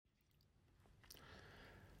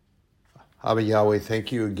Abba Yahweh,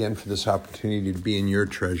 thank you again for this opportunity to be in your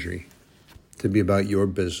treasury, to be about your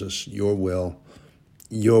business, your will,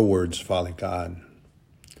 your words, Father God.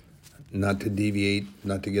 Not to deviate,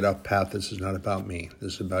 not to get off path. This is not about me.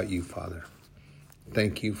 This is about you, Father.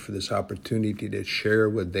 Thank you for this opportunity to share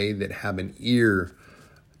with they that have an ear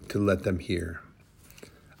to let them hear.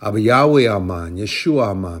 Abba Yahweh Aman, Yeshua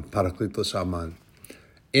Aman, Parakletos Aman.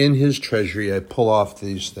 In his treasury, I pull off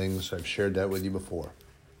these things. I've shared that with you before.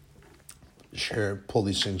 Pull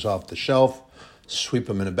these things off the shelf, sweep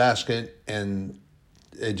them in a basket, and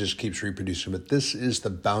it just keeps reproducing. But this is the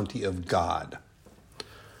bounty of God.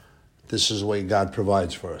 This is the way God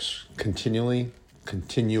provides for us. Continuously,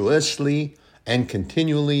 and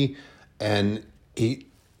continually, and it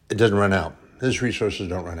doesn't run out. His resources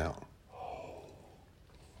don't run out.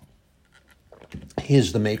 He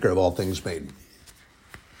is the maker of all things made.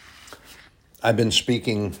 I've been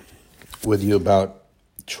speaking with you about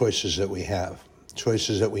choices that we have,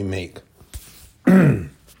 choices that we make. And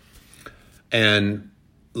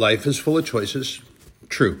life is full of choices,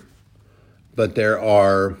 true. But there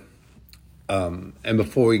are, and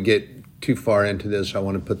before we get too far into this, I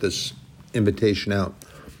want to put this invitation out.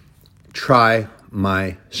 Try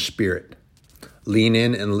my spirit. Lean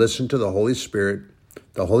in and listen to the Holy Spirit.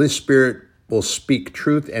 The Holy Spirit will speak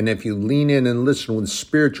truth, and if you lean in and listen with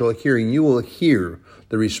spiritual hearing, you will hear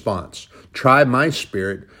the response. Try my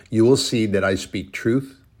spirit. You will see that I speak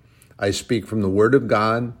truth. I speak from the Word of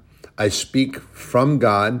God. I speak from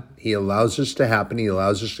God. He allows this to happen. He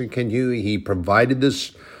allows us to continue. He provided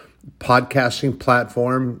this podcasting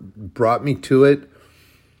platform, brought me to it.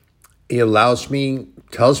 He tells me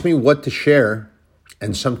what to share.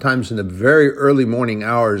 And sometimes in the very early morning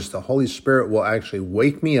hours, the Holy Spirit will actually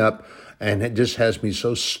wake me up, and it just has me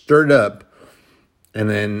so stirred up. And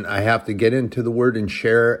then I have to get into the Word and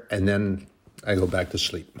share, and then I go back to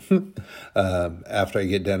sleep. After I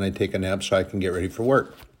get done, I take a nap so I can get ready for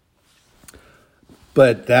work.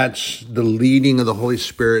 But that's the leading of the Holy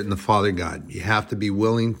Spirit and the Father God. You have to be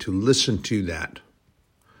willing to listen to that.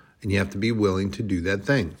 And you have to be willing to do that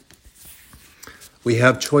thing. We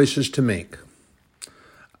have choices to make.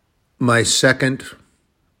 My second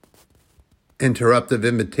interruptive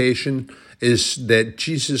invitation is that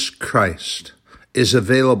Jesus Christ is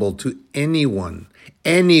available to anyone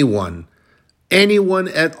at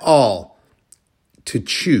all to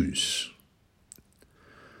choose.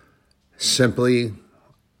 Simply,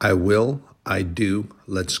 I will, I do,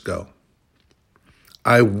 let's go.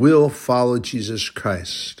 I will follow Jesus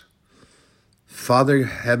Christ. Father,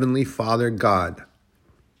 Heavenly Father, God,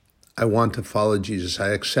 I want to follow Jesus. I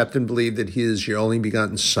accept and believe that he is your only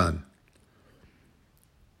begotten Son.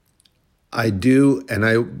 I do, and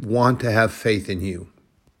I want to have faith in you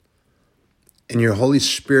and your Holy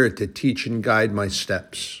Spirit to teach and guide my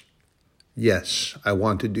steps. Yes, I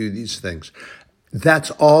want to do these things.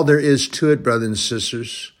 That's all there is to it, brothers and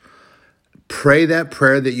sisters. Pray that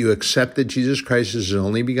prayer that you accept that Jesus Christ is his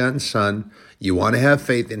only begotten Son. You want to have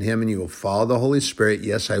faith in him, and you will follow the Holy Spirit.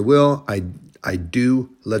 Yes, I will. I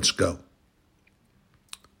do. Let's go.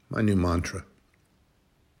 My new mantra.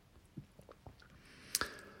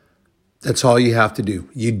 That's all you have to do.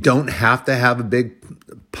 You don't have to have a big,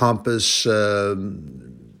 pompous,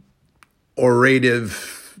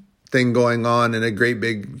 orative thing going on in a great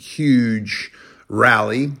big, huge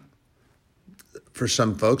rally for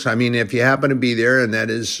some folks. I mean, if you happen to be there and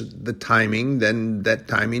that is the timing, then that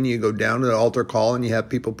timing, you go down to the altar call and you have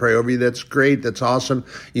people pray over you. That's great. That's awesome.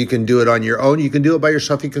 You can do it on your own. You can do it by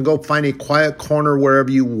yourself. You can go find a quiet corner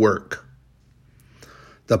wherever you work.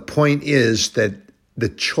 The point is that the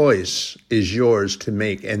choice is yours to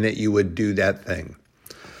make, and that you would do that thing.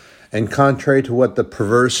 And contrary to what the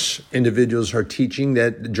perverse individuals are teaching,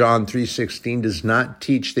 that John 3:16 does not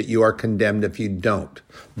teach that you are condemned if you don't,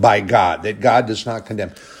 by God, that God does not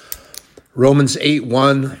condemn. Romans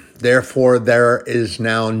 8:1, therefore there is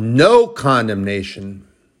now no condemnation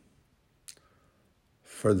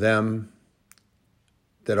for them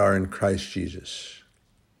that are in Christ Jesus.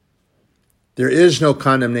 There is no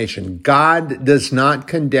condemnation. God does not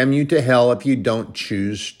condemn you to hell if you don't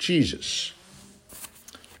choose Jesus.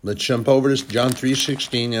 Let's jump over to John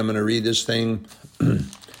 3:16. I'm going to read this thing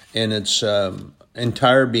in its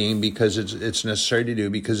entire being because it's necessary to do,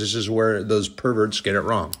 because this is where those perverts get it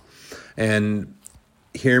wrong. And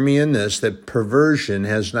hear me in this, that perversion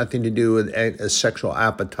has nothing to do with a sexual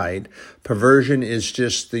appetite. Perversion is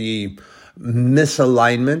just the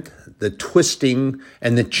misalignment, the twisting,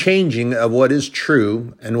 and the changing of what is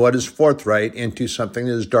true and what is forthright into something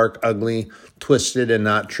that is dark, ugly, twisted, and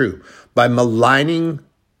not true. By maligning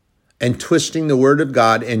and twisting the word of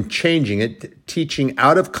God and changing it, teaching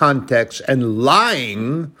out of context and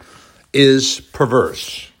lying is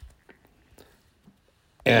perverse.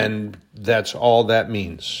 And that's all that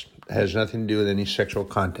means. It has nothing to do with any sexual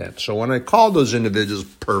content. So when I call those individuals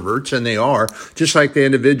perverts, and they are, just like the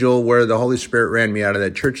individual where the Holy Spirit ran me out of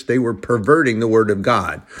that church, they were perverting the word of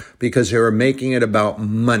God because they were making it about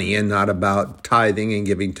money and not about tithing and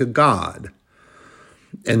giving to God.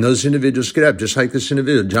 And those individuals get up, just like this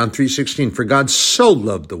individual, John 3:16, for God so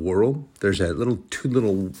loved the world. There's that little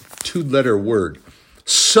two-letter word.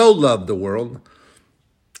 So loved the world.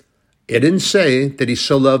 It didn't say that he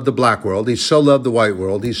so loved the black world. He so loved the white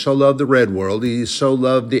world. He so loved the red world. He so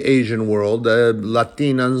loved the Asian world,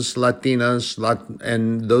 Latinas,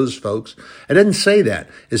 and those folks. It didn't say that.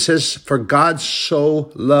 It says, for God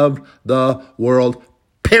so loved the world,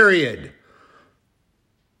 period.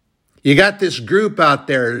 You got this group out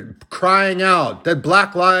there crying out that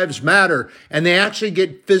Black Lives Matter, and they actually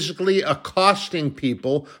get physically accosting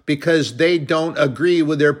people because they don't agree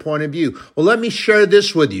with their point of view. Well, let me share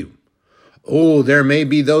this with you. Oh, there may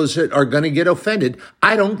be those that are going to get offended.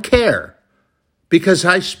 I don't care, because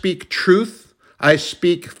I speak truth. I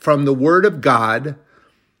speak from the Word of God.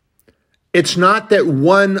 It's not that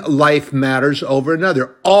one life matters over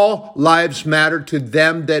another. All lives matter to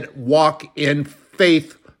them that walk in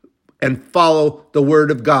faith and follow the word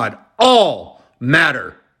of God. All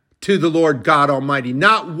matter to the Lord God Almighty.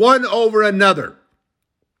 Not one over another.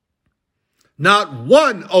 Not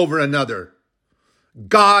one over another.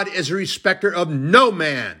 God is a respecter of no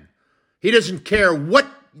man. He doesn't care what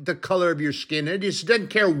the color of your skin is. He doesn't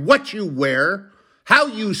care what you wear, how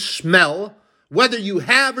you smell, whether you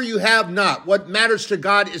have or you have not. What matters to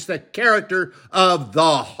God is the character of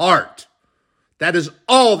the heart. That is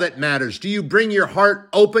all that matters. Do you bring your heart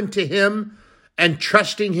open to Him and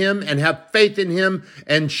trusting Him and have faith in Him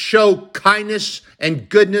and show kindness and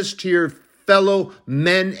goodness to your fellow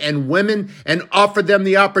men and women and offer them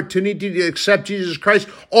the opportunity to accept Jesus Christ?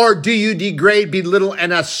 Or do you degrade, belittle,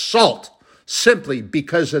 and assault simply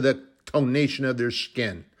because of the tonation of their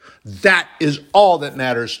skin? That is all that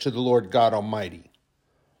matters to the Lord God Almighty.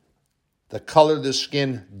 The color of the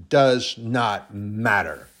skin does not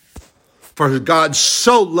matter. For God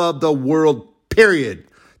so loved the world, period,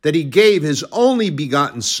 that He gave His only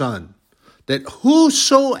begotten Son, that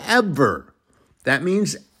whosoever, that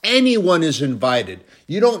means anyone, is invited.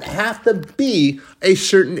 You don't have to be a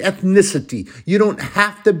certain ethnicity. You don't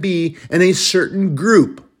have to be in a certain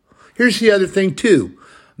group. Here's the other thing too.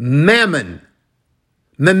 Mammon,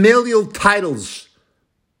 familial titles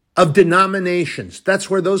of denominations. That's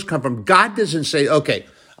where those come from. God doesn't say, okay,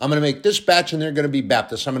 I'm going to make this batch and they're going to be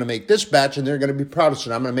Baptist. I'm going to make this batch and they're going to be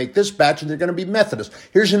Protestant. I'm going to make this batch and they're going to be Methodist.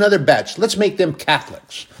 Here's another batch. Let's make them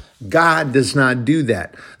Catholics. God does not do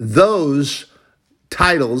that. Those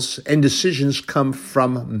titles and decisions come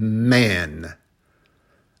from man,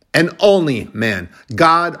 and only man.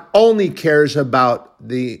 God only cares about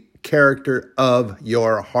the character of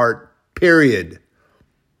your heart, period.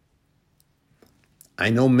 I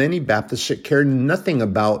know many Baptists that care nothing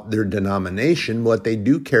about their denomination. What they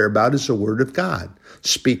do care about is the Word of God,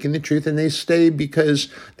 speaking the truth, and they stay because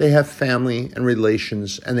they have family and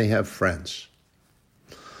relations and they have friends.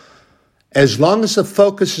 As long as the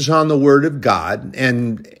focus is on the Word of God,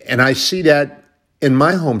 and I see that in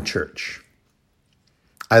my home church.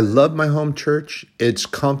 I love my home church. It's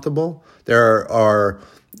comfortable. There are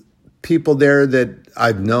people there that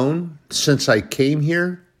I've known since I came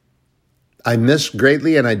here. I miss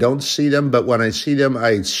greatly, and I don't see them, but when I see them,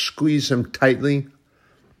 I squeeze them tightly.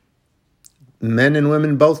 Men and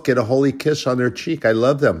women both get a holy kiss on their cheek. I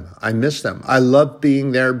love them. I miss them. I love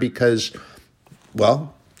being there because,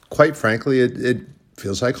 well, quite frankly, it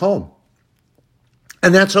feels like home.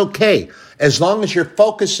 And that's okay, as long as your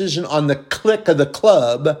focus isn't on the clique of the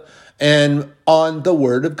club and on the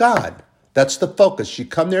Word of God. That's the focus. You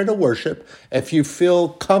come there to worship. If you feel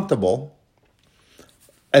comfortable,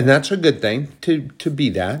 and that's a good thing to be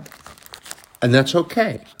that. And that's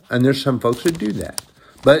okay. And there's some folks that do that.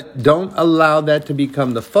 But don't allow that to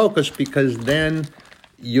become the focus, because then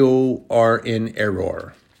you are in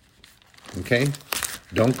error. Okay?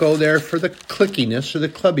 Don't go there for the clickiness or the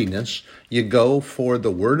clubbiness. You go for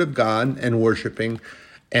the Word of God and worshiping.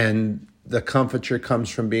 And the comforture comes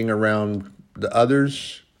from being around the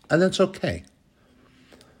others. And that's okay.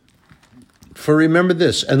 For remember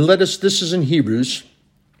this. And this is in Hebrews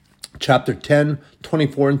chapter 10,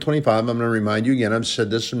 24 and 25, I'm going to remind you again, I've said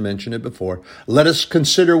this and mentioned it before. Let us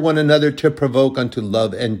consider one another to provoke unto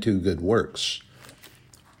love and to good works.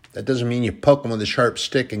 That doesn't mean you poke them with a sharp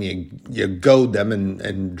stick and you goad them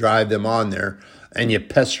and drive them on there. and you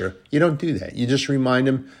pester. You don't do that. You just remind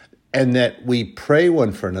them, and that we pray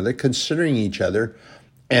one for another, considering each other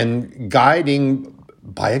and guiding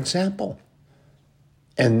by example.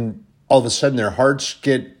 And all of a sudden their hearts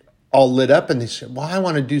get all lit up and they say, well, I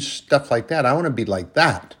want to do stuff like that. I want to be like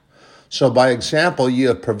that. So by example, you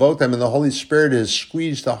have provoked them, and the Holy Spirit has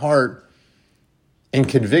squeezed the heart and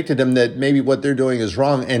convicted them that maybe what they're doing is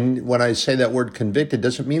wrong. And when I say that word convicted,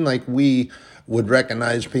 doesn't mean like we would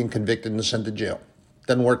recognize being convicted and sent to jail.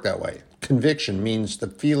 Doesn't work that way. Conviction means the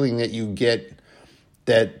feeling that you get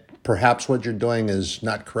that perhaps what you're doing is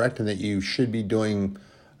not correct and that you should be doing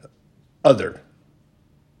other.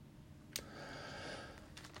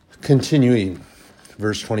 Continuing,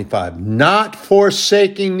 verse 25, not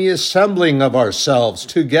forsaking the assembling of ourselves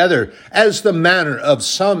together as the manner of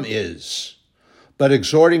some is, but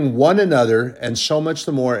exhorting one another, and so much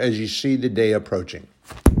the more as you see the day approaching,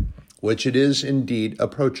 which it is indeed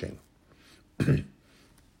approaching.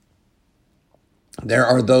 There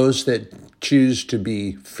are those that choose to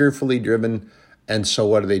be fearfully driven, and so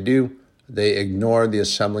what do? They ignore the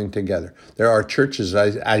assembling together. There are churches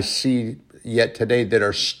I see yet today that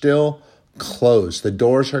are still closed. The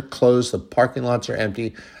doors are closed, the parking lots are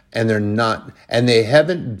empty, and they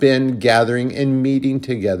haven't been gathering and meeting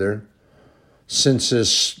together since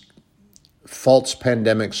this false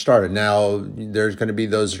pandemic started. Now, there's going to be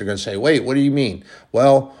those that are going to say, wait, what do you mean?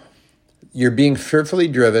 Well, you're being fearfully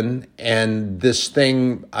driven, and this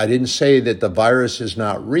thing, I didn't say that the virus is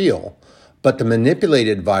not real, but the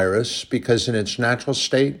manipulated virus, because in its natural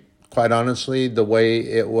state, quite honestly, the way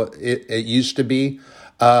it used to be,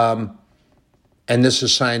 and this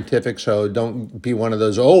is scientific, so don't be one of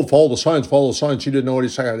those, follow the science, you didn't know what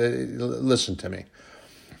he's saying. Listen to me.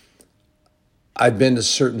 I've been to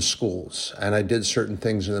certain schools, and I did certain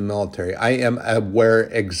things in the military. I am aware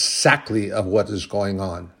exactly of what is going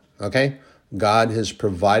on. Okay? God has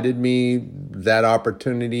provided me that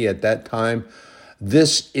opportunity at that time.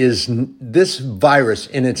 This virus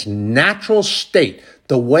in its natural state,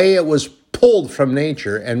 the way it was pulled from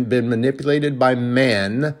nature and been manipulated by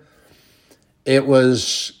man, it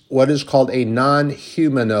was what is called a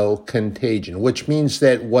non-humano contagion, which means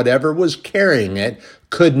that whatever was carrying it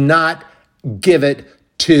could not give it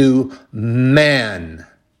to man.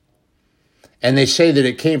 And they say that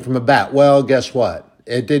it came from a bat. Well, guess what?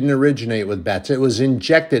 It didn't originate with bats. It was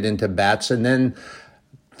injected into bats, and then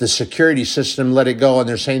the security system let it go, and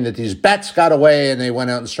they're saying that these bats got away, and they went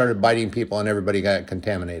out and started biting people, and everybody got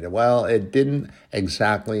contaminated. Well, it didn't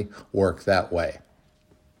exactly work that way.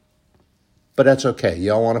 But that's okay.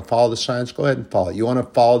 Y'all want to follow the science? Go ahead and follow it. You want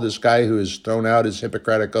to follow this guy who has thrown out his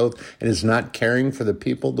Hippocratic oath and is not caring for the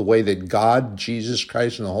people the way that God, Jesus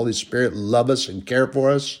Christ, and the Holy Spirit love us and care for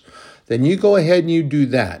us? Then you go ahead and you do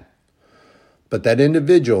that. But that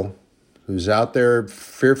individual who's out there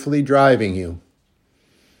fearfully driving you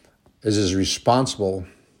is as responsible.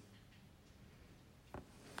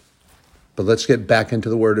 But let's get back into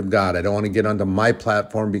the Word of God. I don't want to get onto my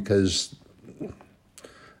platform because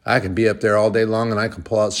I can be up there all day long and I can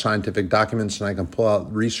pull out scientific documents and I can pull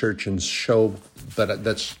out research and show, but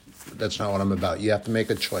that's not what I'm about. You have to make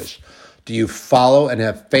a choice. Do you follow and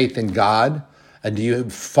have faith in God? And do you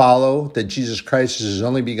follow that Jesus Christ is his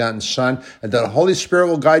only begotten Son, and that the Holy Spirit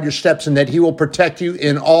will guide your steps, and that he will protect you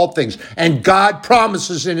in all things? And God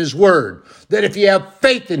promises in his word that if you have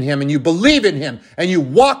faith in him and you believe in him and you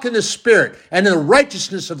walk in the Spirit and in the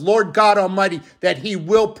righteousness of Lord God Almighty, that he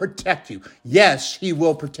will protect you. Yes, he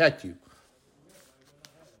will protect you.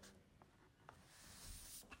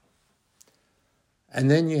 And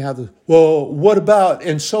then you have what about,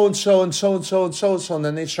 and so-and-so, and so-and-so, and so-and-so, and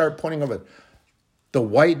then they start pointing over. The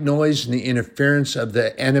white noise and the interference of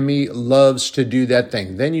the enemy loves to do that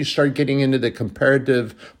thing. Then you start getting into the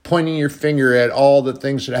comparative, pointing your finger at all the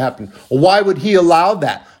things that happen. Well, why would he allow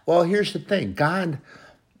that? Well, here's the thing.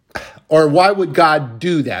 Why would God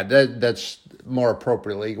do that? That's more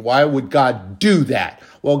appropriately. Why would God do that?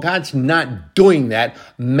 Well, God's not doing that.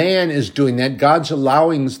 Man is doing that. God's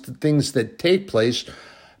allowing the things that take place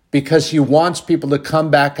because he wants people to come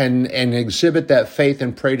back and exhibit that faith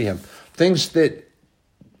and pray to him. Things that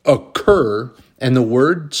occur, and the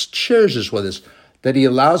word shares this with us, that he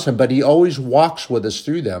allows them, but he always walks with us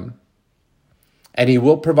through them, and he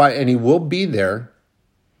will provide, and he will be there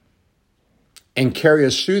and carry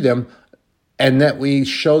us through them, and that we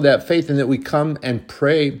show that faith and that we come and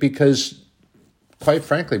pray, because quite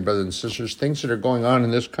frankly, brothers and sisters, things that are going on in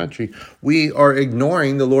this country, we are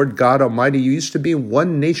ignoring the Lord God Almighty. You used to be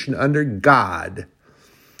one nation under God,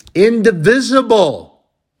 indivisible,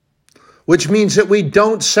 which means that we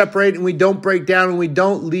don't separate and we don't break down and we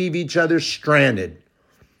don't leave each other stranded.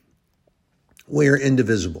 We are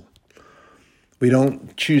indivisible. We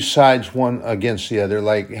don't choose sides one against the other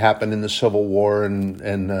like happened in the Civil War and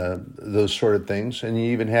those sort of things. And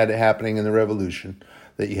you even had it happening in the Revolution,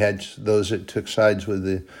 that you had those that took sides with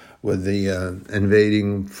the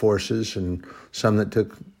invading forces and some that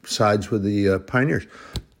took sides with the pioneers.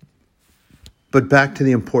 But back to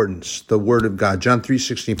the importance, the Word of God. John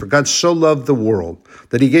 3:16, for God so loved the world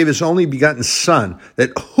that he gave his only begotten Son,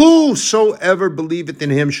 that whosoever believeth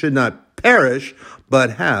in him should not perish,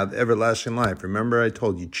 but have everlasting life. Remember, I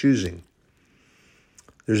told you, choosing.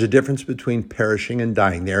 There's a difference between perishing and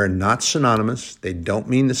dying. They are not synonymous. They don't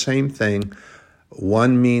mean the same thing.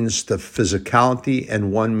 One means the physicality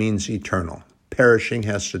and one means eternal. Perishing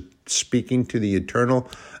has to speaking to the eternal,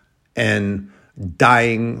 and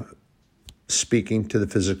dying speaking to the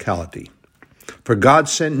physicality. For God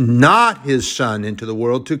sent not his Son into the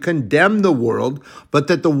world to condemn the world, but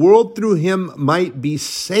that the world through him might be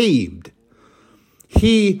saved.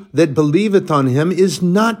 He that believeth on him is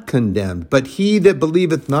not condemned, but he that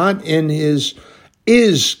believeth not in his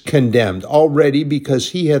is condemned already,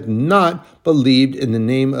 because he hath not believed in the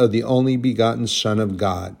name of the only begotten Son of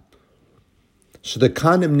God. So the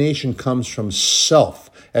condemnation comes from self.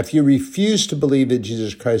 If you refuse to believe that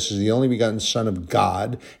Jesus Christ is the only begotten Son of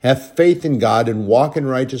God, have faith in God, and walk in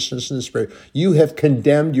righteousness in the Spirit, you have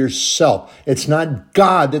condemned yourself. It's not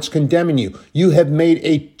God that's condemning you. You have made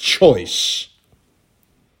a choice.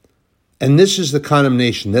 And this is the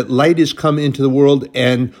condemnation, that light is come into the world,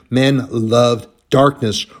 and men loved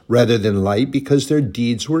darkness rather than light, because their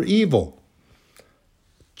deeds were evil.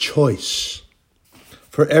 Choice.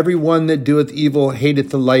 For every one that doeth evil hateth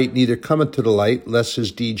the light, neither cometh to the light, lest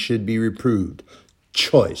his deed should be reproved.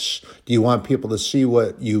 Choice. Do you want people to see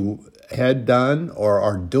what you had done or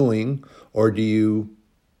are doing, or do you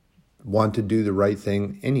want to do the right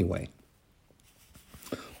thing anyway?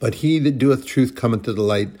 But he that doeth truth cometh to the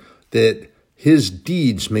light, that his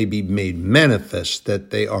deeds may be made manifest, that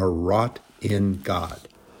they are wrought in God.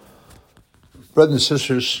 Brothers and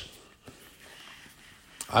sisters,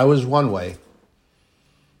 I was one way,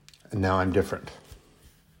 and now I'm different.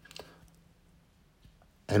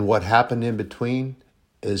 And what happened in between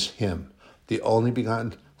is him, the only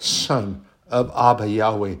begotten Son of Abba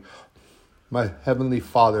Yahweh, my heavenly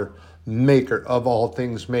Father, maker of all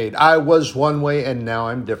things made. I was one way, and now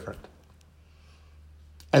I'm different.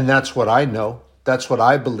 And that's what I know. That's what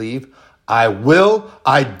I believe. I will.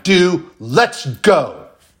 I do. Let's go.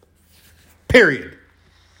 Period.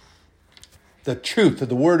 The truth of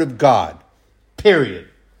the Word of God. Period.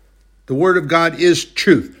 The Word of God is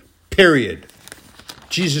truth. Period.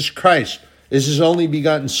 Jesus Christ is his only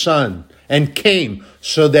begotten Son and came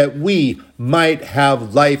so that we might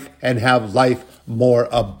have life and have life more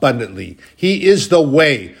abundantly. He is the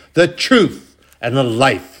way, the truth, and the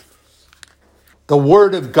life. The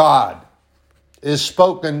Word of God is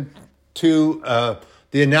spoken to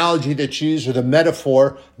the analogy that's used, or the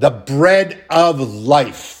metaphor, the bread of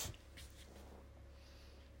life.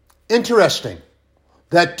 Interesting.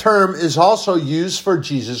 That term is also used for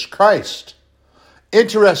Jesus Christ.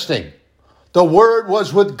 Interesting. The Word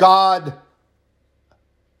was with God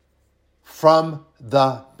from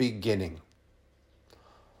the beginning.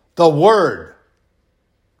 The Word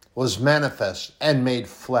was manifest and made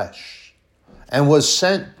flesh, and was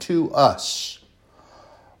sent to us.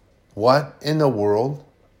 What in the world?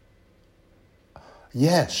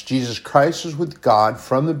 Yes, Jesus Christ is with God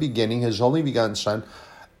from the beginning, his only begotten Son,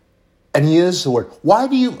 and he is the Word. How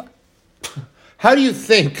do you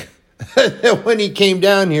think that when he came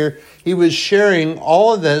down here, he was sharing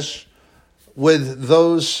all of this with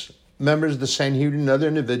those members of the Sanhedrin and other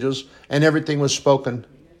individuals, and everything was spoken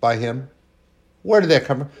by him? Where did that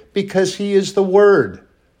come from? Because he is the Word,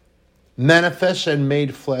 manifest and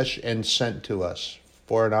made flesh and sent to us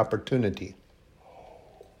for an opportunity.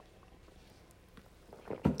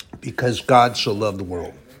 Because God so loved the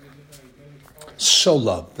world. So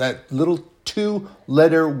loved. That little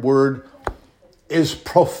 2-letter word is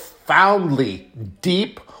profoundly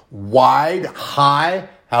deep, wide, high,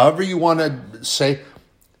 however you want to say.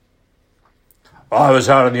 I was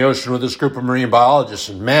out in the ocean with this group of marine biologists,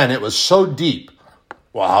 and man, it was so deep.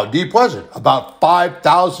 Well, how deep was it? About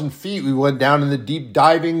 5,000 feet. We went down in the deep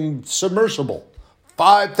diving submersible.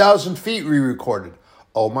 5,000 feet we recorded.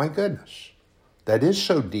 Oh my goodness. That is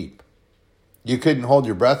so deep. You couldn't hold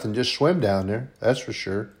your breath and just swim down there. That's for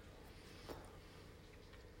sure.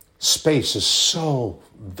 Space is so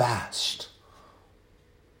vast.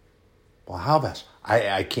 Well, how vast?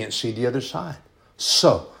 I can't see the other side.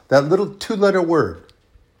 So, that little 2-letter word.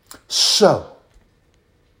 So.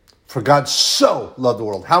 For God so loved the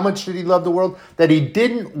world. How much did he love the world? That he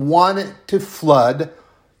didn't want it to flood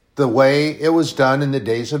the way it was done in the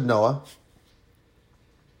days of Noah.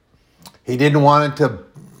 He didn't want it to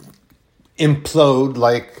implode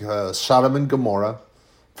like Sodom and Gomorrah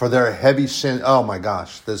for their heavy sin. Oh my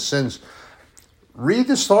gosh, the sins. Read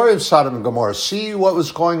the story of Sodom and Gomorrah. See what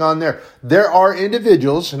was going on there. There are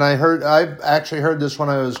individuals, and I actually heard this when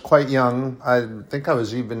I was quite young. I think I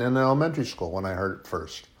was even in elementary school when I heard it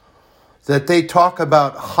first. That they talk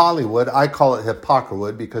about Hollywood. I call it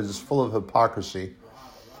Hypocritewood because it's full of hypocrisy.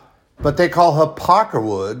 But they call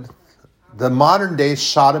Hypocritewood the modern day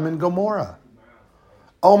Sodom and Gomorrah.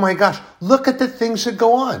 Oh my gosh, look at the things that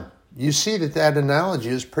go on. You see that analogy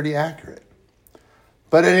is pretty accurate.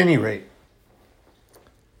 But at any rate,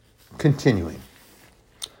 continuing.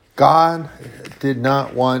 God did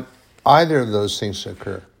not want either of those things to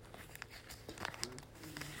occur.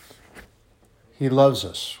 He loves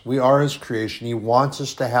us. We are his creation. He wants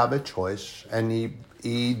us to have a choice, and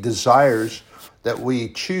he desires that we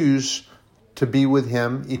choose to be with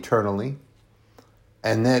him eternally,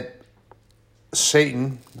 and that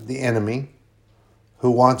Satan, the enemy, who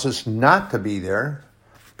wants us not to be there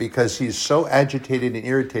because he's so agitated and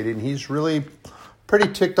irritated, and he's really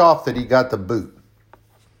pretty ticked off that he got the boot.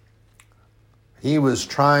 He was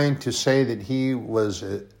trying to say that he was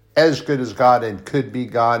as good as God and could be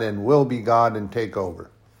God and will be God and take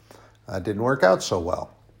over. Didn't work out so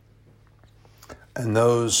well. And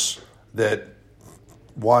those that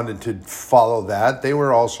wanted to follow that, they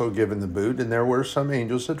were also given the boot, and there were some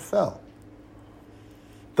angels that fell.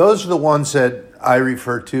 Those are the ones that I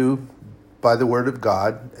refer to by the word of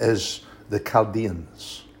God as the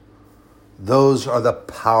Chaldeans. Those are the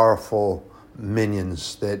powerful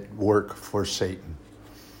minions that work for Satan.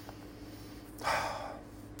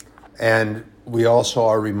 And we also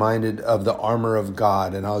are reminded of the armor of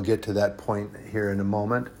God, and I'll get to that point here in a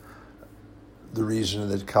moment. The reason of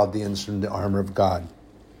the Chaldeans and the armor of God.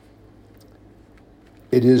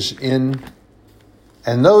 It is in,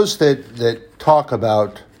 and those that talk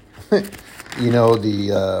about, that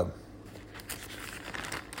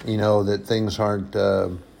things aren't,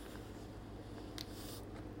 and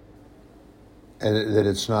that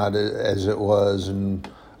it's not as it was, and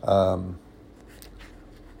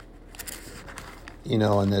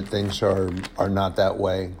and that things are not that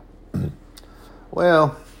way.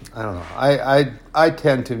 Well, I don't know. I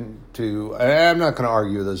tend to I'm not going to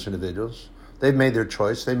argue with those individuals. They've made their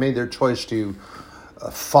choice. They made their choice to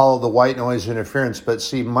follow the white noise interference. But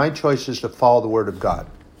see, my choice is to follow the Word of God.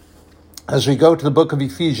 As we go to the book of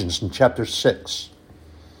Ephesians in chapter 6,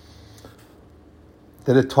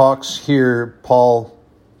 that it talks here, Paul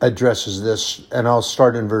addresses this, and I'll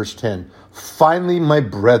start in verse 10. Finally, my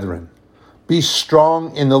brethren, be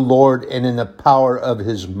strong in the Lord and in the power of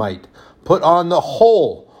his might. Put on the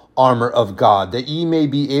whole armor of God, that ye may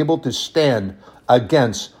be able to stand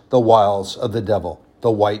against the wiles of the devil,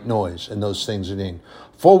 the white noise, and those things again.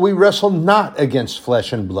 For we wrestle not against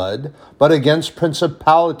flesh and blood, but against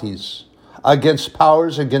principalities, against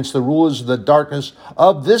powers, against the rulers of the darkness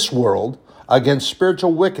of this world, against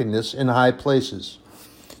spiritual wickedness in high places.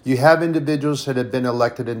 You have individuals that have been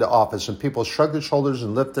elected into office, and people shrug their shoulders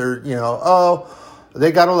and lift their,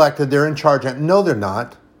 they got elected, they're in charge. No, they're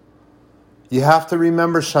not. You have to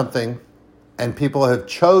remember something, and people have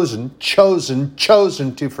chosen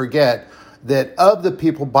to forget that of the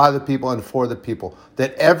people, by the people, and for the people,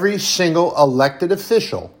 that every single elected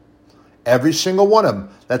official, every single one of them,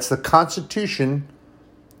 that's the Constitution,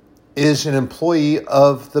 is an employee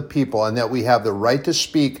of the people, and that we have the right to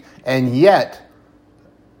speak, and yet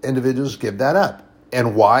individuals give that up.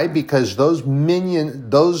 And why? Because those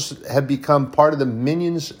have become part of the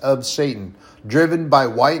minions of Satan, driven by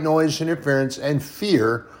white noise interference and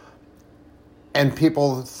fear, and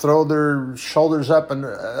people throw their shoulders up and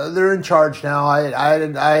they're in charge now.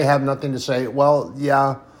 I have nothing to say. Well,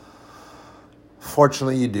 yeah,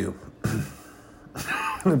 fortunately you do.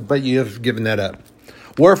 But you have given that up.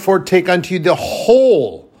 Wherefore take unto you the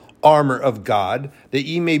whole armor of God, that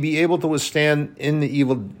ye may be able to withstand in the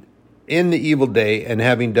evil day, and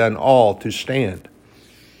having done all, to stand.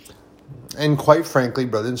 And quite frankly,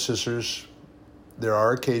 brothers and sisters, there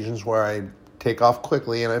are occasions where I take off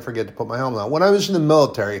quickly and I forget to put my helmet on. When I was in the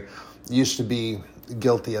military, I used to be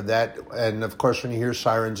guilty of that. And of course, when you hear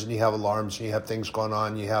sirens and you have alarms and you have things going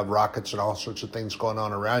on, you have rockets and all sorts of things going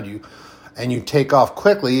on around you, and you take off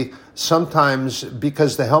quickly, sometimes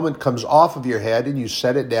because the helmet comes off of your head and you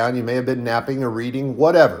set it down, you may have been napping or reading,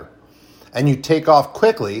 whatever, and you take off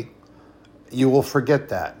quickly, you will forget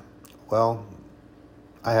that. Well,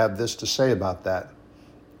 I have this to say about that.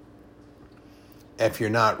 if you're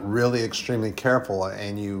not really extremely careful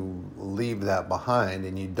and you leave that behind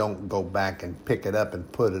and you don't go back and pick it up and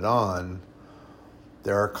put it on,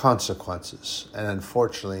 there are consequences. And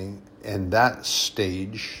unfortunately, in that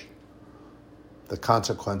stage, the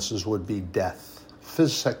consequences would be death,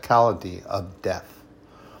 physicality of death.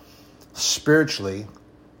 Spiritually,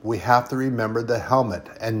 we have to remember the helmet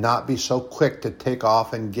and not be so quick to take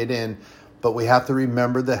off and get in, but we have to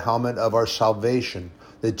remember the helmet of our salvation,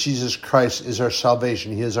 that Jesus Christ is our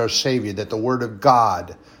salvation. He is our Savior, that the Word of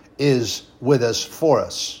God is with us, for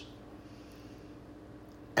us.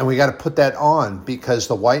 And we got to put that on, because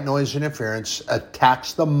the white noise interference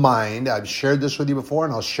attacks the mind. I've shared this with you before,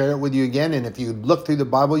 and I'll share it with you again. And if you look through the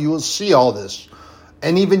Bible, you will see all this.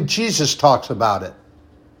 And even Jesus talks about it.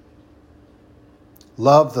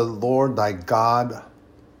 Love the Lord thy God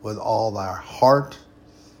with all thy heart,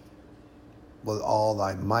 with all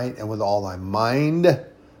thy might, and with all thy mind.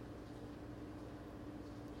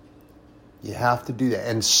 You have to do that.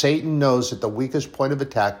 And Satan knows that the weakest point of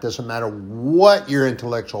attack, doesn't matter what your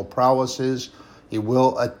intellectual prowess is, he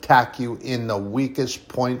will attack you in the weakest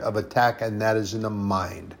point of attack, and that is in the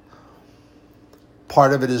mind.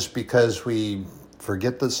 Part of it is because we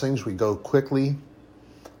forget those things, we go quickly.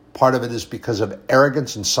 Part of it is because of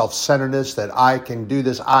arrogance and self-centeredness, that I can do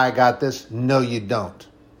this, I got this. No, you don't.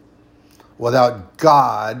 Without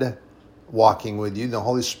God walking with you, the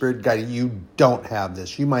Holy Spirit guiding you, don't have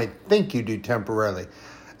this. You might think you do temporarily.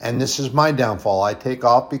 And this is my downfall. I take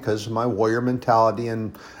off because of my warrior mentality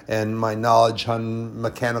and my knowledge on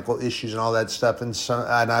mechanical issues and all that stuff.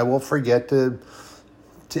 And I will forget to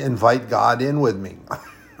invite God in with me.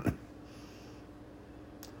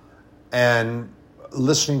 And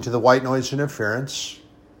listening to the white noise interference,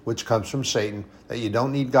 which comes from Satan, that you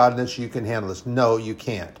don't need God in this, you can handle this. No, you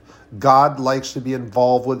can't. God likes to be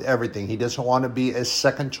involved with everything. He doesn't want to be a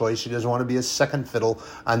second choice. He doesn't want to be a second fiddle,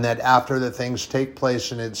 and that after the things take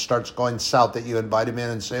place and it starts going south, that you invite him in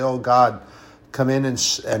and say, oh God, come in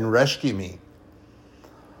and rescue me.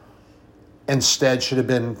 Instead, should have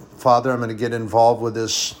been, Father, I'm going to get involved with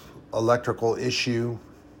this electrical issue.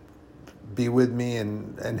 Be with me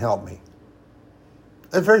and help me.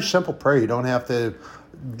 A very simple prayer. You don't have to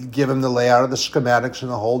give him the layout of the schematics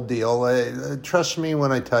and the whole deal. Trust me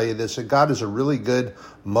when I tell you this, that God is a really good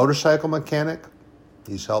motorcycle mechanic.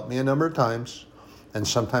 He's helped me a number of times. And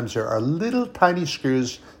sometimes there are little tiny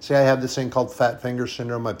screws. See, I have this thing called fat finger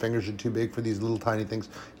syndrome. My fingers are too big for these little tiny things.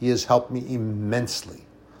 He has helped me immensely.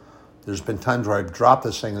 There's been times where I've dropped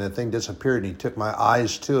this thing and the thing disappeared and he took my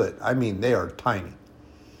eyes to it. I mean, they are tiny.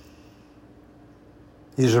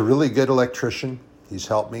 He's a really good electrician. He's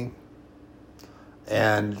helped me.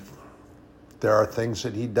 And there are things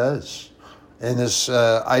that he does. In this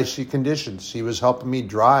icy conditions, he was helping me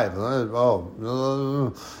drive.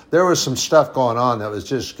 There was some stuff going on that was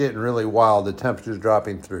just getting really wild. The temperature's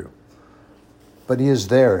dropping through. But he is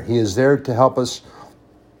there. He is there to help us.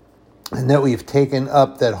 And that we've taken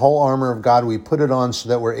up that whole armor of God. We put it on so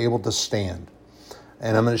that we're able to stand.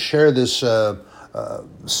 And I'm going to share this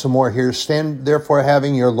some more here. Stand, therefore,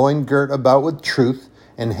 having your loin girt about with truth,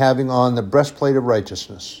 and having on the breastplate of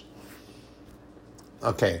righteousness.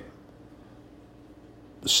 Okay.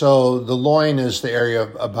 So the loin is the area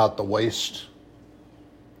about the waist.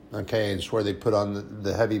 Okay, it's where they put on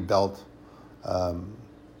the heavy belt, and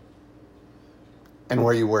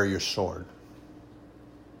where you wear your sword.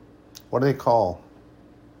 What do they call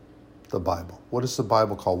the Bible? What is the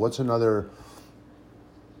Bible called? What's another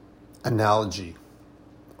analogy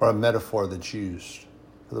or a metaphor that's used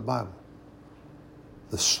for the Bible?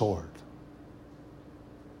 The sword.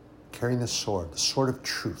 Carrying the sword of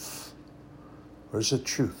truth. Where's the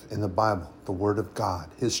truth? In the Bible, the Word of God,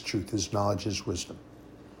 His truth, His knowledge, His wisdom.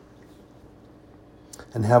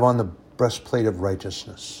 And have on the breastplate of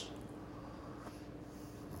righteousness.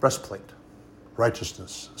 Breastplate.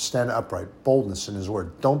 Righteousness. Stand upright. Boldness in His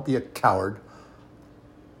Word. Don't be a coward.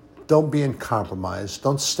 Don't be in compromise.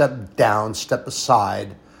 Don't step down, step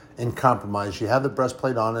aside in compromise. You have the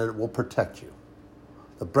breastplate on it. It will protect you.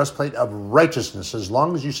 The breastplate of righteousness, as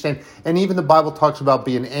long as you stand. And even the Bible talks about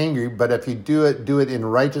being angry, but if you do it in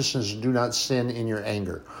righteousness, do not sin in your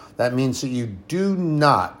anger. That means that you do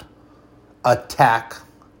not attack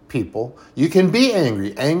people. You can be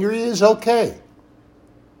angry. Angry is okay.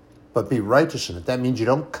 But be righteous in it. That means you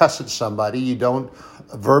don't cuss at somebody. You don't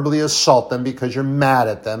verbally assault them because you're mad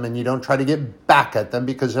at them. And you don't try to get back at them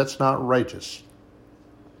because that's not righteous.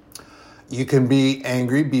 You can be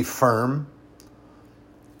angry, be firm.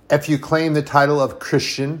 If you claim the title of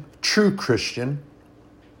Christian, true Christian,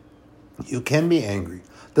 you can be angry.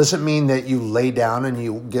 Doesn't mean that you lay down and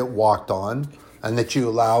you get walked on. and that you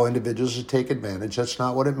allow individuals to take advantage. That's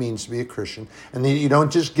not what it means to be a Christian. And you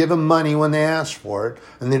don't just give them money when they ask for it,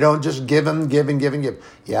 and they don't just give.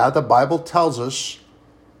 Yeah, the Bible tells us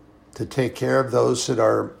to take care of those that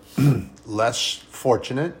are less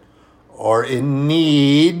fortunate or in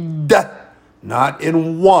need, not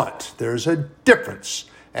in want. There's a difference.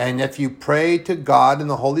 And if you pray to God and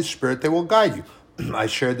the Holy Spirit, they will guide you. I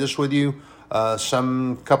shared this with you a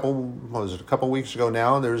couple weeks ago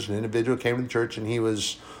now. There's an individual who came to the church and he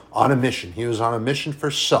was on a mission. He was on a mission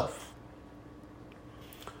for self.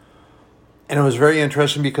 And it was very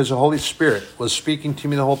interesting because the Holy Spirit was speaking to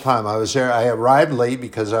me the whole time. I was there. I arrived late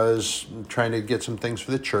because I was trying to get some things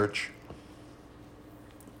for the church.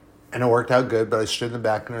 And it worked out good, but I stood in the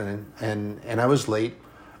back and I was late.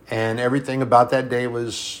 And everything about that day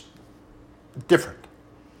was different.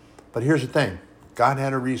 But here's the thing. God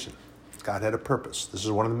had a reason. God had a purpose. This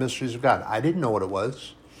is one of the mysteries of God. I didn't know what it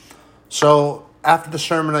was. So after the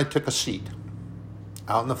sermon, I took a seat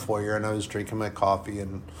out in the foyer, and I was drinking my coffee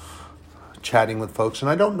and chatting with folks.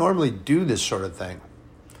 And I don't normally do this sort of thing.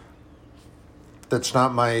 That's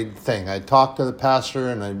not my thing. I talk to the pastor,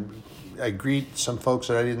 and I greet some folks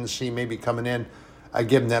that I didn't see maybe coming in. I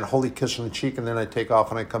give them that holy kiss on the cheek, and then I take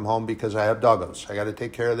off and I come home because I have doggos. I got to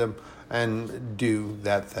take care of them and do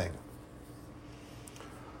that thing.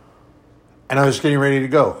 And I was getting ready to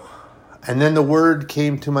go. And then the word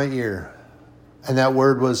came to my ear. And that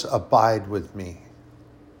word was abide with me.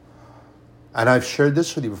 And I've shared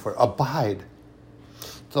this with you before. Abide.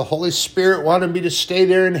 The Holy Spirit wanted me to stay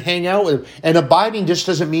there and hang out with him. And abiding just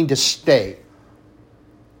doesn't mean to stay.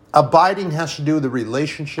 Abiding has to do with a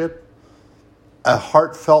relationship, a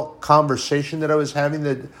heartfelt conversation that I was having.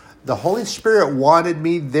 That the Holy Spirit wanted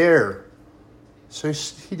me there. So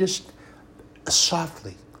he just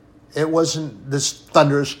softly. It wasn't this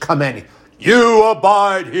thunderous commanding, you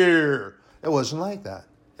abide here. It wasn't like that.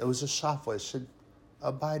 It was a soft voice. It said,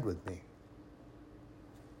 abide with me.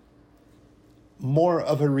 More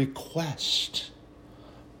of a request.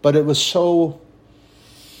 But it was so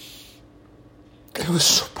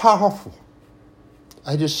powerful.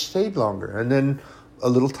 I just stayed longer. And then a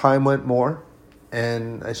little time went more.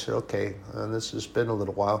 And I said, okay, this has been a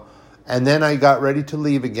little while. And then I got ready to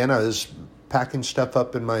leave again. I was packing stuff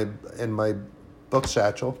up in my book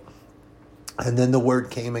satchel. And then the word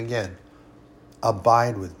came again.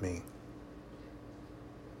 Abide with me.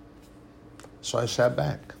 So I sat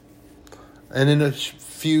back. And in a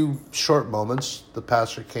few short moments, the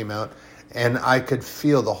pastor came out, and I could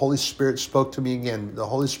feel the Holy Spirit spoke to me again. The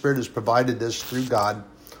Holy Spirit has provided this through God,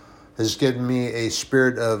 has given me a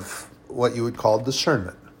spirit of what you would call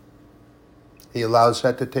discernment. He allows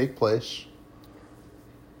that to take place.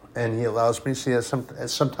 And he allows me to see that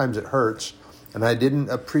sometimes it hurts. And I didn't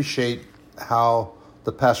appreciate how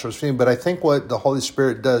the pastor was feeling. But I think what the Holy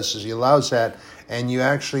Spirit does is he allows that. And you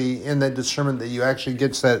actually, in that discernment, that you actually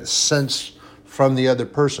get that sense from the other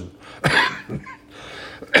person.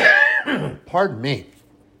 Pardon me.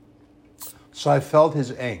 So I felt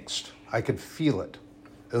his angst. I could feel it.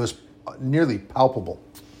 It was nearly palpable.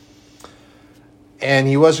 And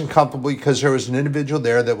he wasn't comfortable because there was an individual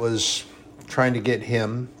there that was trying to get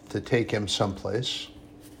him to take him someplace.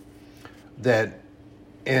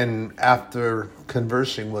 And after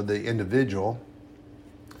conversing with the individual,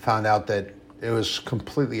 found out that it was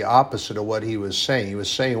completely opposite of what he was saying. He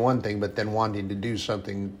was saying one thing, but then wanting to do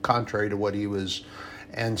something contrary to what he was.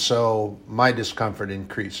 And so my discomfort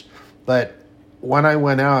increased. But when I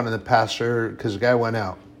went out and the pastor, because the guy went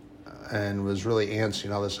out and was really antsy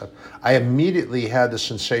and all this stuff, I immediately had the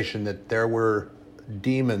sensation that there were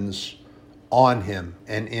demons on him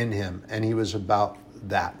and in him, and he was about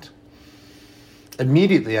that.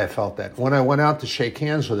 Immediately I felt that. When I went out to shake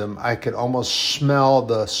hands with him, I could almost smell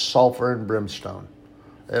the sulfur and brimstone.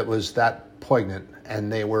 It was that poignant,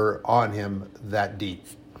 and they were on him that deep.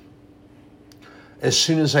 As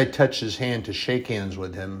soon as I touched his hand to shake hands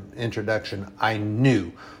with him, introduction, I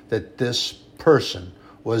knew that this person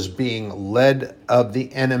was being led of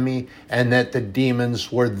the enemy and that the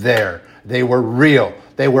demons were there. They were real.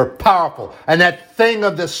 They were powerful. And that thing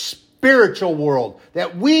of the spiritual world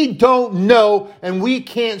that we don't know and we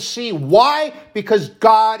can't see. Why? Because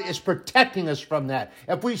God is protecting us from that.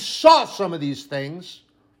 If we saw some of these things,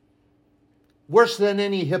 worse than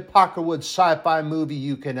any Hippocawood sci-fi movie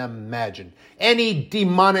you can imagine. Any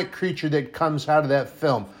demonic creature that comes out of that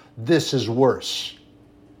film, this is worse.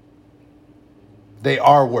 They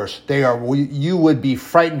are worse. You would be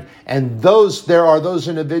frightened. And there are those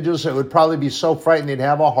individuals that would probably be so frightened they'd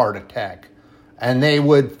have a heart attack. And they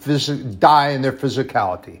would die in their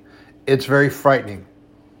physicality. It's very frightening.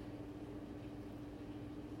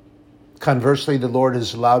 Conversely, the Lord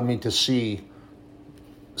has allowed me to see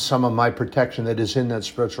some of my protection that is in that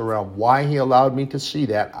spiritual realm. Why he allowed me to see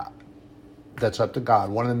that, that's up to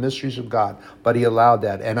God. One of the mysteries of God. But he allowed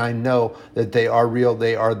that. And I know that they are real.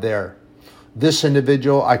 They are there. This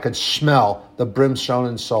individual, I could smell the brimstone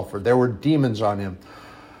and sulfur. There were demons on him.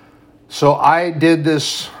 So I did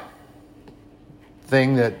this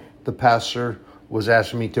thing that the pastor was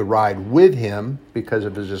asking me to ride with him because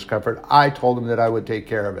of his discomfort. I told him that I would take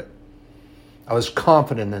care of it. I was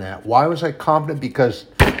confident in that. Why was I confident? Because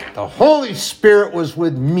the Holy Spirit was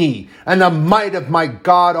with me, and the might of my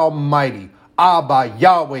God Almighty, Abba,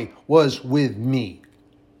 Yahweh, was with me.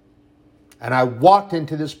 And I walked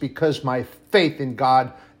into this because my faith in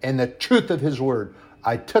God and the truth of his word.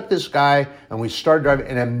 I took this guy and we started driving,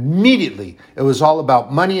 and immediately it was all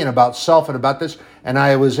about money and about self and about this. And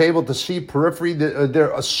I was able to see periphery.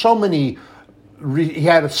 There are so many, he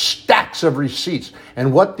had stacks of receipts.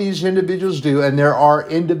 And what these individuals do, and there are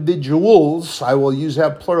individuals, I will use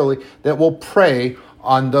that plurally, that will prey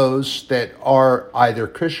on those that are either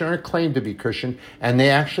Christian or claim to be Christian, and they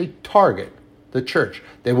actually target the church.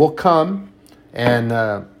 They will come, and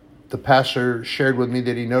the pastor shared with me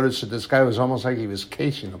that he noticed that this guy was almost like he was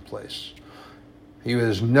casing the place. He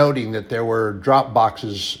was noting that there were drop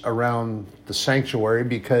boxes around the sanctuary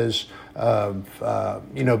because of,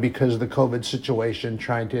 because of the COVID situation,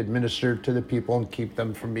 trying to administer to the people and keep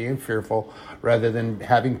them from being fearful, rather than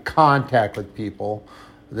having contact with people,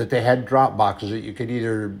 that they had drop boxes that you could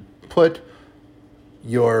either put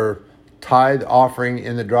your tithe offering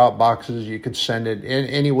in the drop boxes, you could send it in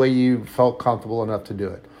any way you felt comfortable enough to do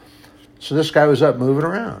it. So this guy was up moving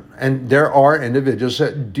around. And there are individuals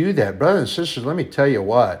that do that. Brothers and sisters, let me tell you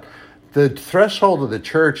what. The threshold of the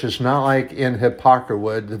church is not like in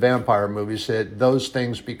Hippocrawood, the vampire movies, that those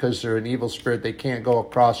things, because they're an evil spirit, they can't go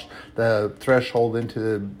across the threshold into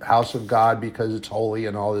the house of God because it's holy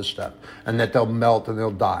and all this stuff. And that they'll melt and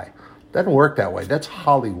they'll die. It doesn't work that way. That's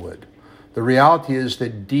Hollywood. The reality is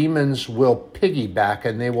that demons will piggyback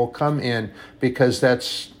and they will come in because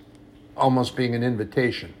that's almost being an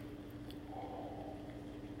invitation.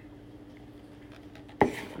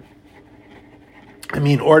 I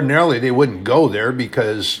mean, ordinarily they wouldn't go there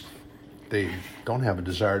because they don't have a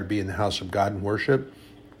desire to be in the house of God and worship,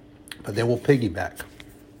 but they will piggyback.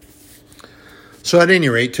 So at any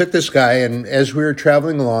rate, took this guy, and as we were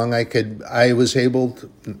traveling along, I was able to,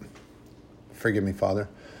 forgive me, Father,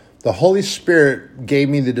 the Holy Spirit gave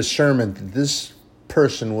me the discernment that this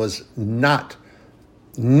person was not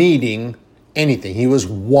needing anything. He was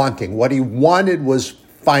wanting. What he wanted was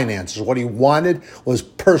finances. What he wanted was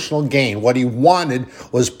personal gain. What he wanted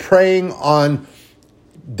was preying on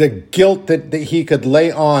the guilt that he could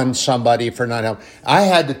lay on somebody for not helping. I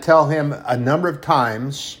had to tell him a number of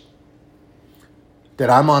times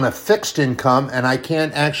that I'm on a fixed income and I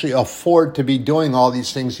can't actually afford to be doing all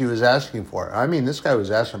these things he was asking for. I mean, this guy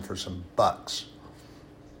was asking for some bucks.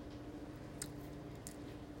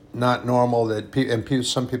 Not normal that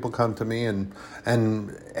some people come to me and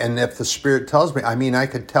if the Spirit tells me, I mean, I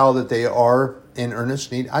could tell that they are in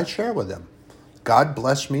earnest need, I share with them. God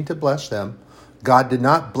blessed me to bless them. God did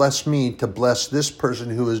not bless me to bless this person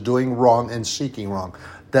who is doing wrong and seeking wrong.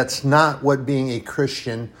 That's not what being a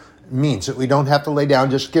Christian means. That we don't have to lay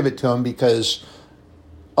down, just give it to him because,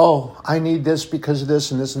 oh, I need this because of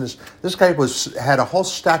this and this and this. This guy had a whole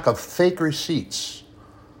stack of fake receipts.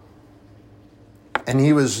 And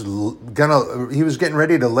he was getting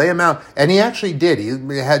ready to lay them out. And he actually did.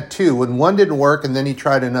 He had two. When one didn't work, and then he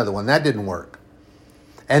tried another one. That didn't work.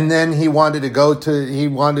 And then he wanted to go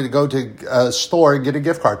to a store and get a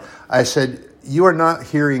gift card. I said, you are not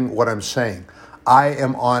hearing what I'm saying. I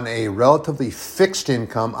am on a relatively fixed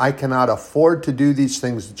income. I cannot afford to do these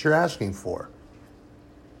things that you're asking for.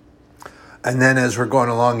 And then as we're going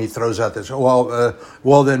along, he throws out this,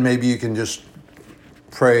 well, then maybe you can just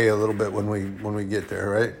pray a little bit when we get there,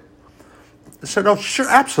 right? I said, oh, sure,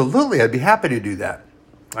 absolutely. I'd be happy to do that.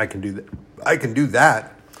 I can do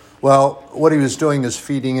that. Well, what he was doing is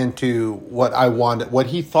feeding into what I wanted, what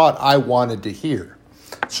he thought I wanted to hear.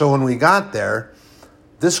 So when we got there,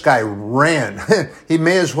 this guy ran. He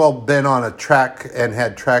may as well been on a track and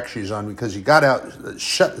had track shoes on because he got out,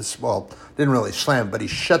 didn't really slam, but he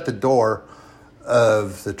shut the door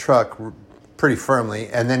of the truck pretty firmly,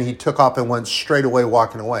 and then he took off and went straight away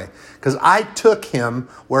walking away. Because I took him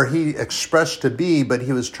where he expressed to be, but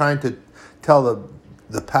he was trying to tell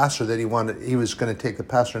the pastor that he was going to take the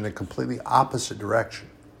pastor in a completely opposite direction.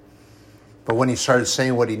 But when he started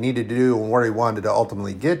saying what he needed to do and where he wanted to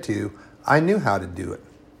ultimately get to, I knew how to do it.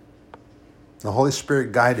 The Holy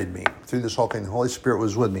Spirit guided me through this whole thing. The Holy Spirit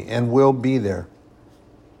was with me and will be there.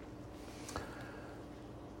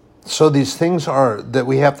 So these things are that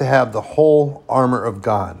we have to have the whole armor of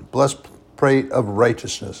God. Blessed plate of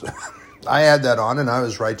righteousness. I had that on and I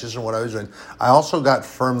was righteous in what I was doing. I also got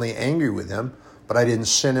firmly angry with him, but I didn't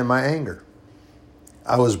sin in my anger.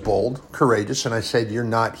 I was bold, courageous, and I said, you're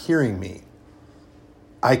not hearing me.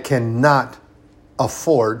 I cannot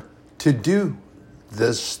afford to do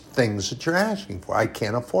these things that you're asking for. I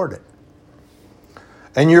can't afford it.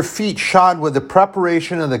 And your feet shod with the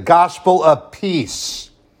preparation of the gospel of peace.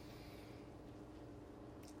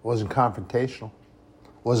 It wasn't confrontational.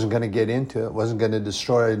 Wasn't going to get into it. Wasn't going to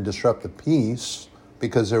destroy and disrupt the peace,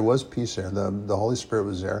 because there was peace there. The Holy Spirit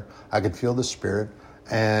was there. I could feel the Spirit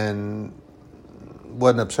and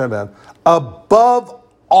wasn't upset about it. Above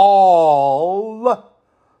all,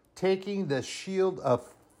 taking the shield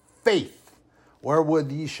of faith,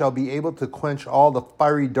 wherewith ye shall be able to quench all the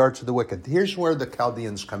fiery darts of the wicked. Here's where the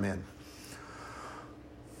Chaldeans come in.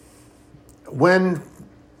 When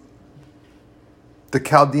the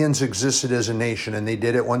Chaldeans existed as a nation, and they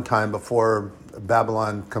did at one time before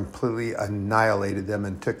Babylon completely annihilated them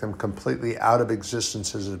and took them completely out of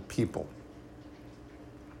existence as a people.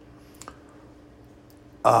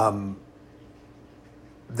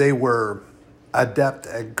 They were adept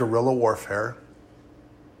at guerrilla warfare,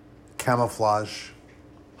 camouflage,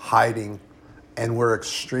 hiding, and were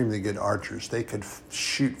extremely good archers. They could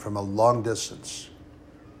shoot from a long distance.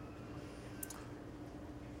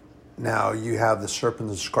 Now, you have the serpents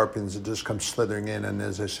and scorpions that just come slithering in, and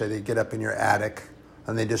as I say, they get up in your attic,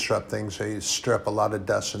 and they disrupt things. They stir up a lot of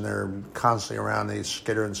dust, and they're constantly around. They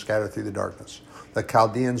skitter and scatter through the darkness. The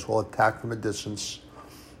Chaldeans will attack from a distance,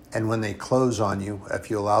 and when they close on you, if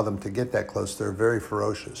you allow them to get that close, they're very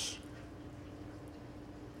ferocious.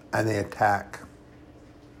 And they attack.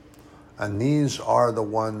 And these are the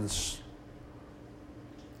ones,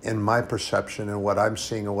 in my perception and what I'm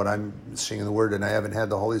seeing and what I'm seeing in the Word, and I haven't had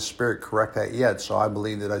the Holy Spirit correct that yet, so I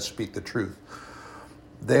believe that I speak the truth.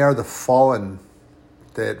 They are the fallen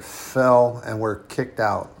that fell and were kicked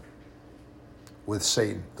out with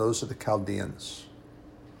Satan. Those are the Chaldeans.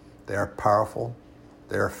 They are powerful,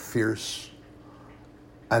 they are fierce,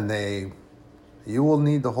 and you will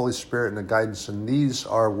need the Holy Spirit and the guidance, and these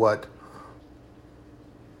are what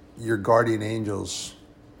your guardian angels.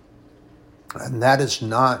 And that is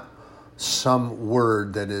not some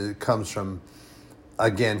word that it comes from,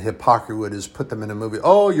 again, hypocrisy would is put them in a movie.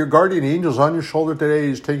 Oh, your guardian angel's on your shoulder today.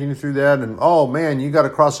 He's taking you through that. And, oh, man, you got to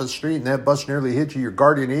cross the street and that bus nearly hit you. Your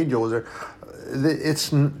guardian angel was there.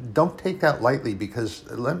 Don't take that lightly, because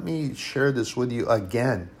let me share this with you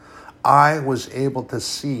again. I was able to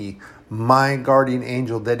see my guardian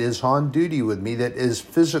angel that is on duty with me, that is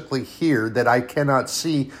physically here, that I cannot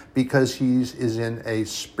see because he is in a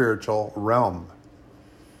spiritual realm.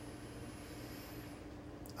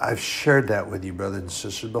 I've shared that with you, brothers and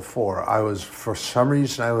sisters, before. For some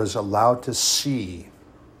reason, I was allowed to see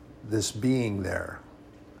this being there,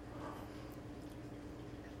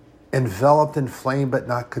 enveloped in flame but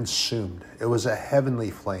not consumed. It was a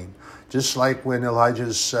heavenly flame. Just like when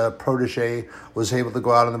Elijah's protege was able to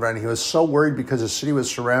go out on the ground. He was so worried because the city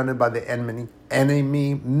was surrounded by the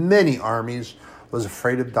enemy, many armies, was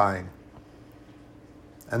afraid of dying.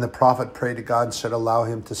 And the prophet prayed to God and said, allow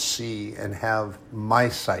him to see and have my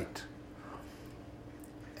sight.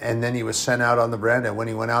 And then he was sent out on the veranda. When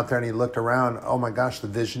he went out there and he looked around, oh my gosh, the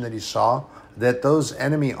vision that he saw, that those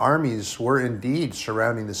enemy armies were indeed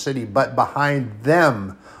surrounding the city, but behind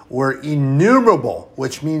them were innumerable,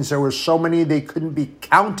 which means there were so many they couldn't be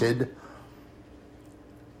counted,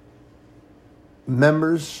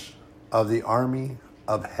 members of the army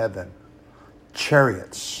of heaven,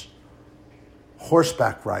 chariots,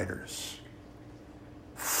 horseback riders,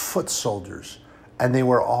 foot soldiers, and they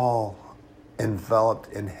were all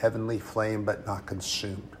enveloped in heavenly flame but not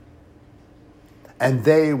consumed. And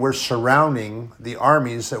they were surrounding the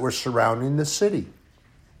armies that were surrounding the city.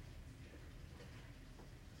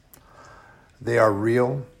 They are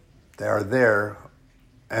real, they are there,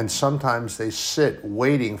 and sometimes they sit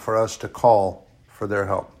waiting for us to call for their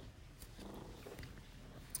help.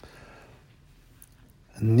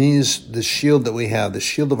 And the shield that we have, the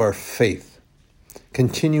shield of our faith.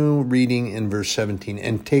 Continue reading in verse 17.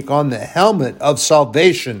 And take on the helmet of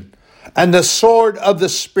salvation and the sword of the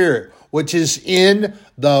Spirit, which is in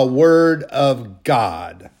the Word of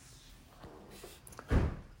God.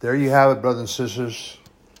 There you have it, brothers and sisters.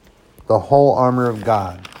 The whole armor of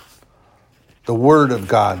God. The Word of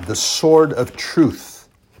God. The sword of truth.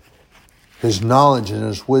 His knowledge and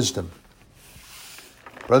His wisdom.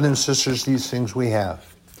 Brothers and sisters, these things we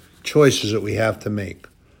have. Choices that we have to make.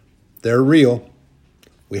 They're real.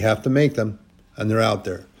 We have to make them. And they're out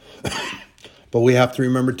there. But we have to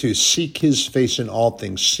remember to seek his face in all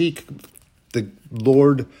things. Seek the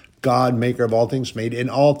Lord God, maker of all things, made in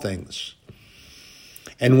all things.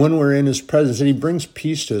 And when we're in his presence, and he brings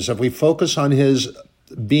peace to us, if we focus on his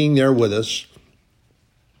being there with us,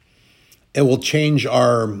 it will change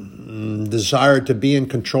our desire to be in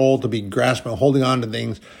control, to be grasping, holding on to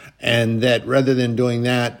things, and that rather than doing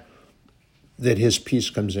that, that his peace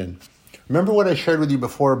comes in. Remember what I shared with you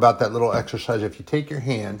before about that little exercise? If you take your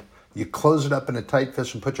hand, you close it up in a tight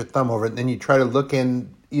fist and put your thumb over it, and then you try to look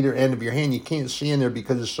in either end of your hand. You can't see in there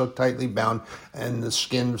because it's so tightly bound and the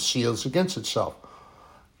skin seals against itself.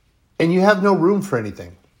 And you have no room for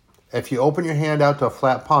anything. If you open your hand out to a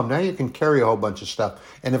flat palm, now you can carry a whole bunch of stuff.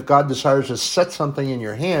 And if God desires to set something in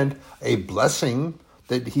your hand, a blessing,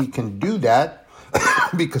 that he can do that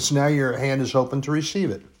because now your hand is open to receive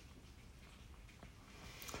it.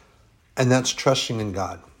 And that's trusting in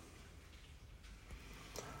God.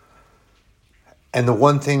 And the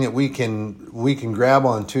one thing that we can grab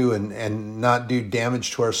onto and not do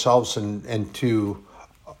damage to ourselves and to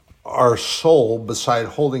our soul, beside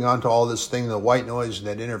holding on to all this thing, the white noise and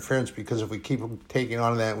that interference, because if we keep taking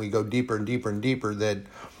on that and we go deeper and deeper and deeper, that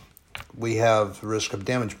we have the risk of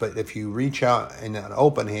damage. But if you reach out in an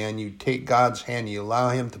open hand, you take God's hand, you allow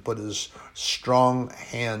him to put his strong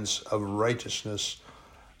hands of righteousness,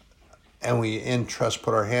 and we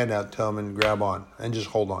put our hand out to him and grab on and just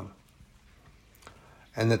hold on.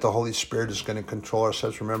 And that the Holy Spirit is going to control our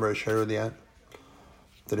steps. Remember I shared with you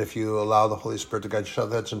that if you allow the Holy Spirit to guide yourself,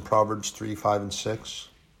 that's in Proverbs 3, 5, and 6,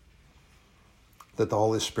 that the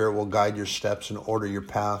Holy Spirit will guide your steps and order your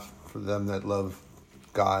path for them that love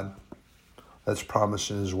God. That's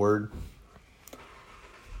promised in his word.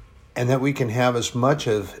 And that we can have as much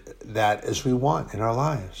of that as we want in our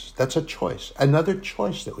lives. That's a choice, another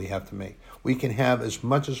choice that we have to make. We can have as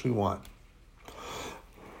much as we want.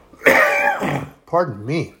 Pardon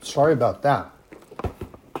me, sorry about that.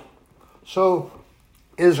 So,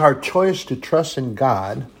 is our choice to trust in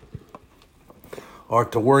God or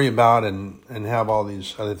to worry about and have all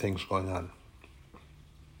these other things going on?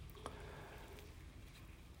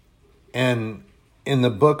 And in the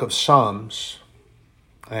book of Psalms,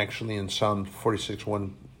 actually in Psalm 46,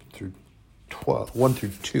 1 through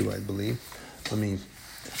 2, I believe. Let me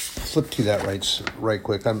flip to that right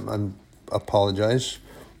quick. I'm apologize.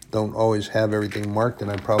 Don't always have everything marked,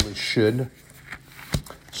 and I probably should.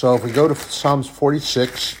 So if we go to Psalms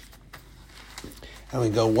 46, and we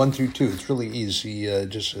go 1 through 2, it's really easy,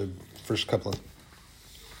 just the first couple of...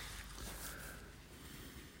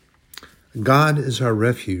 God is our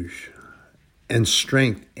refuge and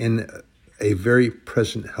strength in a very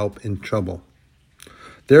present help in trouble.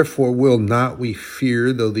 Therefore will not we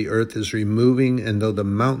fear, though the earth is removing, and though the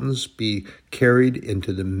mountains be carried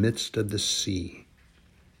into the midst of the sea.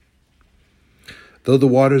 Though the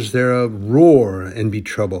waters thereof roar and be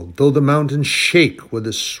troubled, though the mountains shake with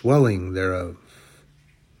the swelling thereof.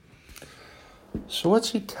 So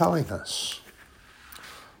what's he telling us?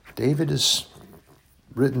 David has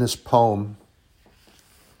written this poem.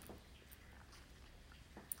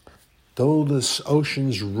 Though the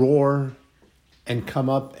oceans roar and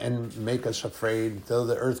come up and make us afraid, though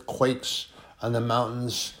the earth quakes and the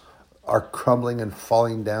mountains are crumbling and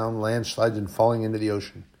falling down, landslides and falling into the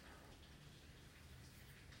ocean,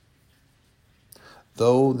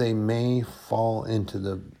 though they may fall into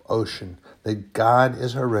the ocean, that God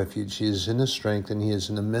is our refuge, he is in his strength, and he is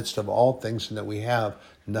in the midst of all things, and that we have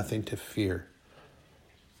nothing to fear.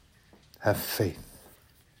 Have faith.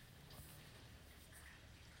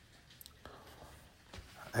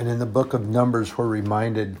 And in the book of Numbers, we're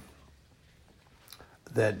reminded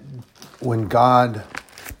that when God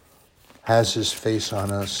has his face on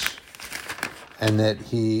us, and that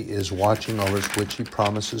he is watching over us, which he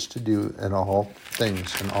promises to do in all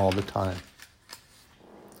things and all the time.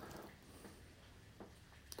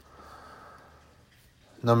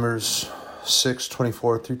 Numbers 6,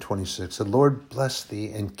 24 through 26. The Lord bless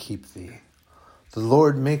thee and keep thee. The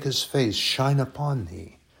Lord make his face shine upon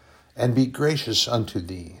thee and be gracious unto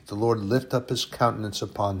thee. The Lord lift up his countenance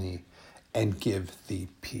upon thee and give thee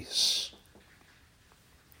peace.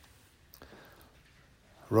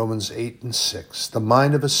 Romans 8 and 6. The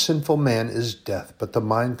mind of a sinful man is death, but the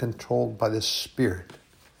mind controlled by the Spirit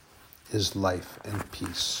is life and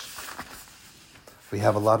peace. We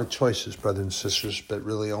have a lot of choices, brothers and sisters, but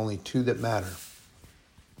really only two that matter.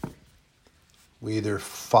 We either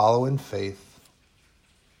follow in faith,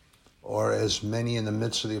 or as many in the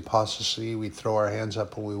midst of the apostasy, we throw our hands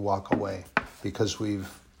up and we walk away because we've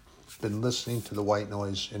been listening to the white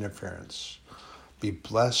noise interference. Be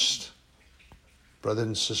blessed Brothers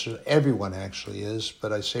and sisters, everyone actually is,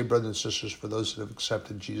 but I say brothers and sisters for those that have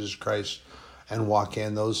accepted Jesus Christ and walk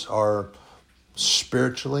in. Those are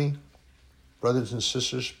spiritually brothers and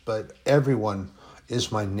sisters, but everyone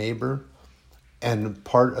is my neighbor and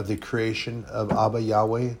part of the creation of Abba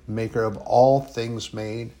Yahweh, maker of all things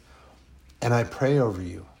made. And I pray over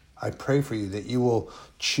you. I pray for you that you will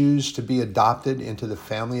choose to be adopted into the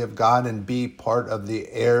family of God and be part of the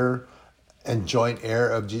heir and joint heir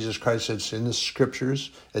of Jesus Christ. It's in the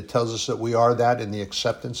scriptures. It tells us that we are that in the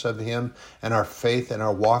acceptance of him and our faith and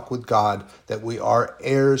our walk with God, that we are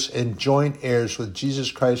heirs and joint heirs with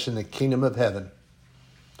Jesus Christ in the kingdom of heaven.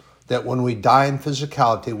 That when we die in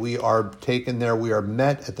physicality, we are taken there. We are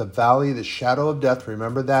met at the valley, the shadow of death.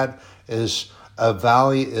 Remember that is a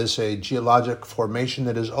valley is a geologic formation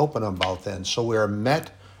that is open on both ends. So we are met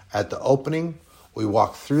at the opening. We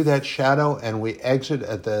walk through that shadow and we exit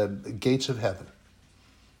at the gates of heaven.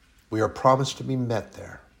 We are promised to be met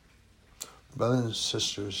there. Brothers and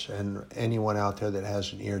sisters and anyone out there that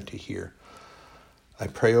has an ear to hear, I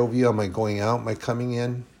pray over you on my going out, my coming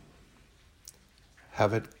in.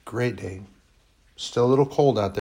 Have a great day. Still a little cold out there.